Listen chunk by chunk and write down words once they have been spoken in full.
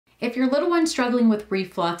If your little one's struggling with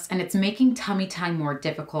reflux and it's making tummy time more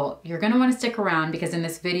difficult, you're gonna wanna stick around because in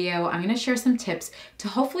this video, I'm gonna share some tips to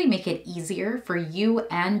hopefully make it easier for you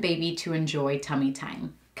and baby to enjoy tummy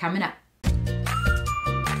time. Coming up.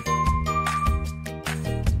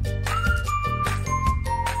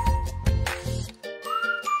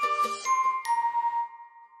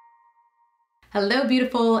 Hello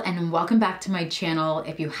beautiful and welcome back to my channel.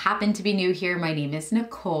 If you happen to be new here, my name is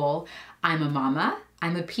Nicole. I'm a mama.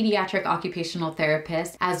 I'm a pediatric occupational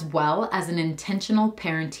therapist as well as an intentional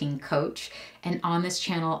parenting coach. And on this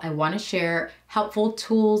channel, I want to share helpful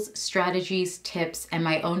tools, strategies, tips, and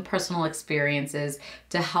my own personal experiences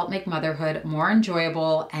to help make motherhood more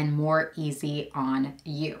enjoyable and more easy on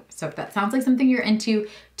you. So if that sounds like something you're into,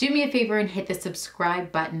 do me a favor and hit the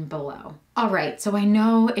subscribe button below. All right, so I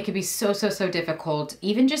know it can be so difficult,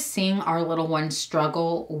 even just seeing our little ones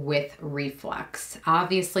struggle with reflux.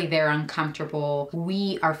 Obviously, they're uncomfortable.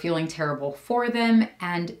 We are feeling terrible for them.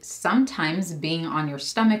 And sometimes being on your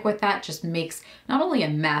stomach with that just makes not only a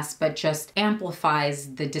mess, but just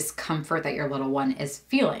amplifies the discomfort that your little one is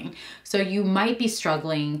feeling. So you might be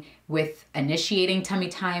struggling with initiating tummy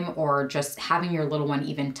time or just having your little one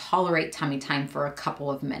even tolerate tummy time for a couple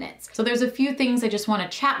of minutes. So there's a few things I just want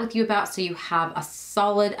to chat with you about so you have a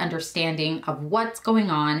solid understanding of what's going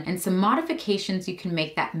on and some modifications you can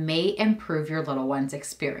make that may improve your little one's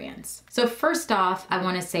experience. So first off, I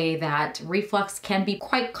want to say that reflux can be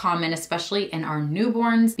quite common, especially in our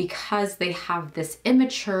newborns, because they have this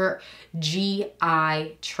immature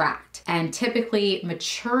GI tract. And typically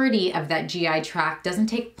maturity of that GI tract doesn't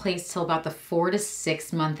take place till about the 4 to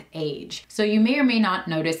 6 month age. So you may or may not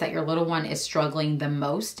notice that your little one is struggling the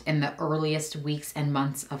most in the earliest weeks and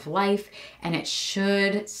months of life, and it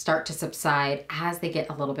should start to subside as they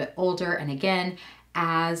get a little bit older, and again,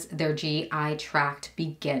 as their GI tract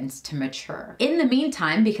begins to mature. In the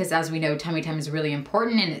meantime, because as we know, tummy time is really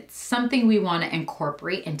important and it's something we want to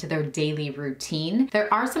incorporate into their daily routine,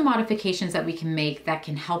 there are some modifications that we can make that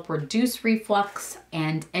can help reduce reflux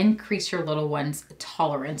and increase your little one's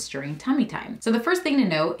tolerance during tummy time. So the first thing to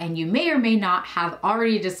note, and you may or may not have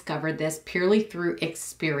already discovered this purely through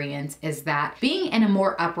experience, is that being in a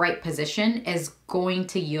more upright position is going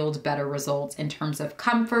to yield better results in terms of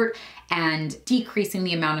comfort and decreasing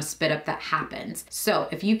the amount of spit up that happens. So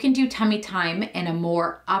if you can do tummy time in a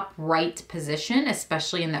more upright position,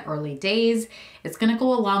 especially in the early days, it's gonna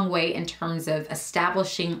go a long way in terms of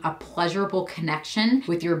establishing a pleasurable connection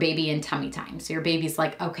with your baby in tummy time. So your baby's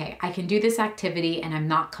like, okay, I can do this activity and I'm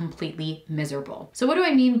not completely miserable. So what do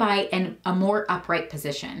I mean by in a more upright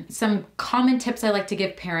position? Some common tips I like to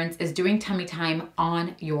give parents is doing tummy time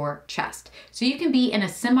on your chest. So you can be in a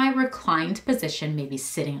semi-reclined position, maybe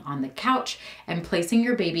sitting on the couch and placing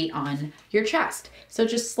your baby on your chest. So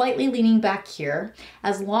just slightly leaning back here.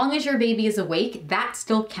 As long as your baby is awake, that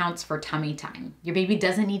still counts for tummy time. Your baby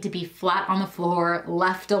doesn't need to be flat on the floor,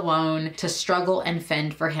 left alone to struggle and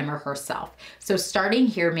fend for him or herself. So starting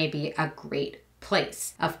here may be a great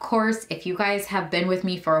place. Of course, if you guys have been with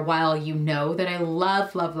me for a while, you know that I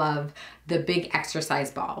love the big exercise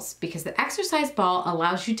balls, because the exercise ball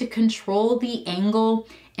allows you to control the angle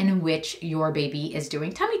in which your baby is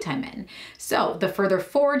doing tummy time in. So the further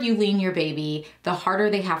forward you lean your baby, the harder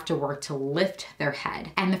they have to work to lift their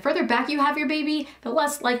head. And the further back you have your baby, the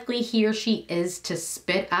less likely he or she is to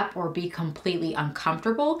spit up or be completely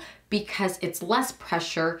uncomfortable, because it's less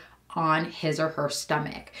pressure on his or her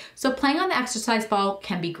stomach. So playing on the exercise ball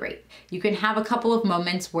can be great. You can have a couple of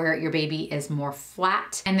moments where your baby is more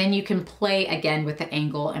flat, and then you can play again with the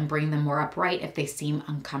angle and bring them more upright if they seem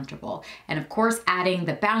uncomfortable. And of course, adding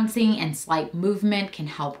the bouncing and slight movement can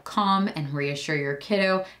help calm and reassure your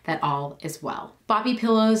kiddo that all is well. Bobby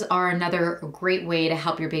pillows are another great way to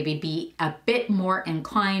help your baby be a bit more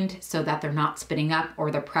inclined so that they're not spitting up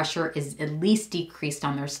or the pressure is at least decreased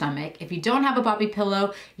on their stomach. If you don't have a Bobby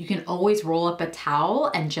pillow, you can always roll up a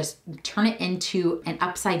towel and just turn it into an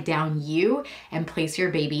upside down U and place your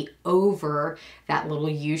baby over that little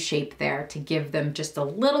U shape there to give them just a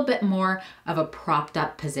little bit more of a propped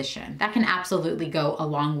up position. That can absolutely go a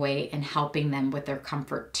long way in helping them with their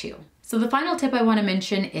comfort too. So the final tip I want to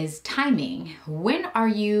mention is timing. When are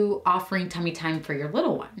you offering tummy time for your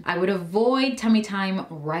little one? I would avoid tummy time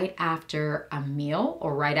right after a meal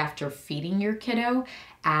or right after feeding your kiddo,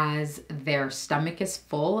 as their stomach is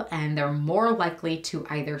full and they're more likely to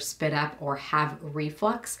either spit up or have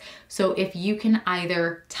reflux. So if you can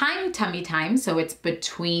either time tummy time, so it's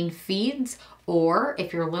between feeds, or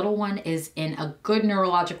if your little one is in a good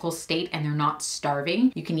neurological state and they're not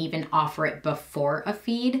starving, you can even offer it before a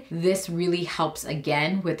feed. This really helps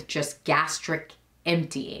again with just gastric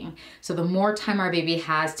emptying. So the more time our baby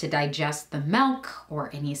has to digest the milk or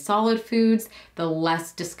any solid foods, the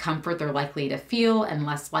less discomfort they're likely to feel and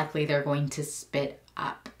less likely they're going to spit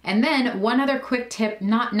up. And then one other quick tip,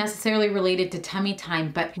 not necessarily related to tummy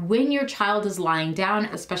time, but when your child is lying down,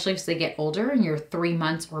 especially as they get older and you're 3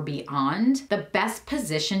 months or beyond, the best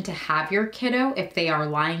position to have your kiddo if they are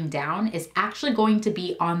lying down is actually going to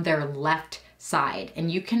be on their left side.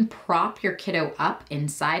 And you can prop your kiddo up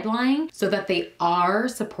inside lying so that they are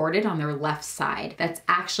supported on their left side. That's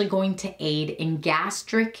actually going to aid in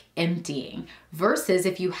gastric emptying. Versus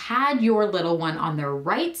if you had your little one on their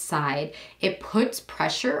right side, it puts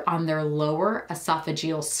pressure on their lower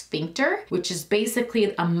esophageal sphincter, which is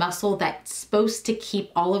basically a muscle that's supposed to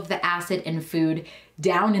keep all of the acid and food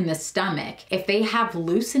down in the stomach. If they have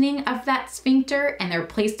loosening of that sphincter and they're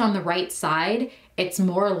placed on the right side, it's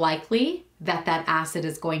more likely that that acid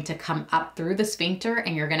is going to come up through the sphincter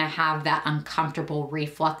and you're gonna have that uncomfortable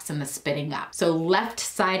reflux and the spitting up. So left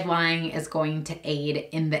side lying is going to aid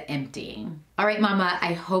in the emptying. All right, mama,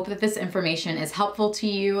 I hope that this information is helpful to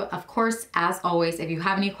you. Of course, as always, if you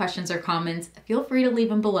have any questions or comments, feel free to leave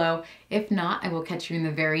them below. If not, I will catch you in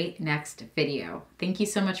the very next video. Thank you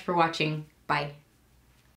so much for watching. Bye.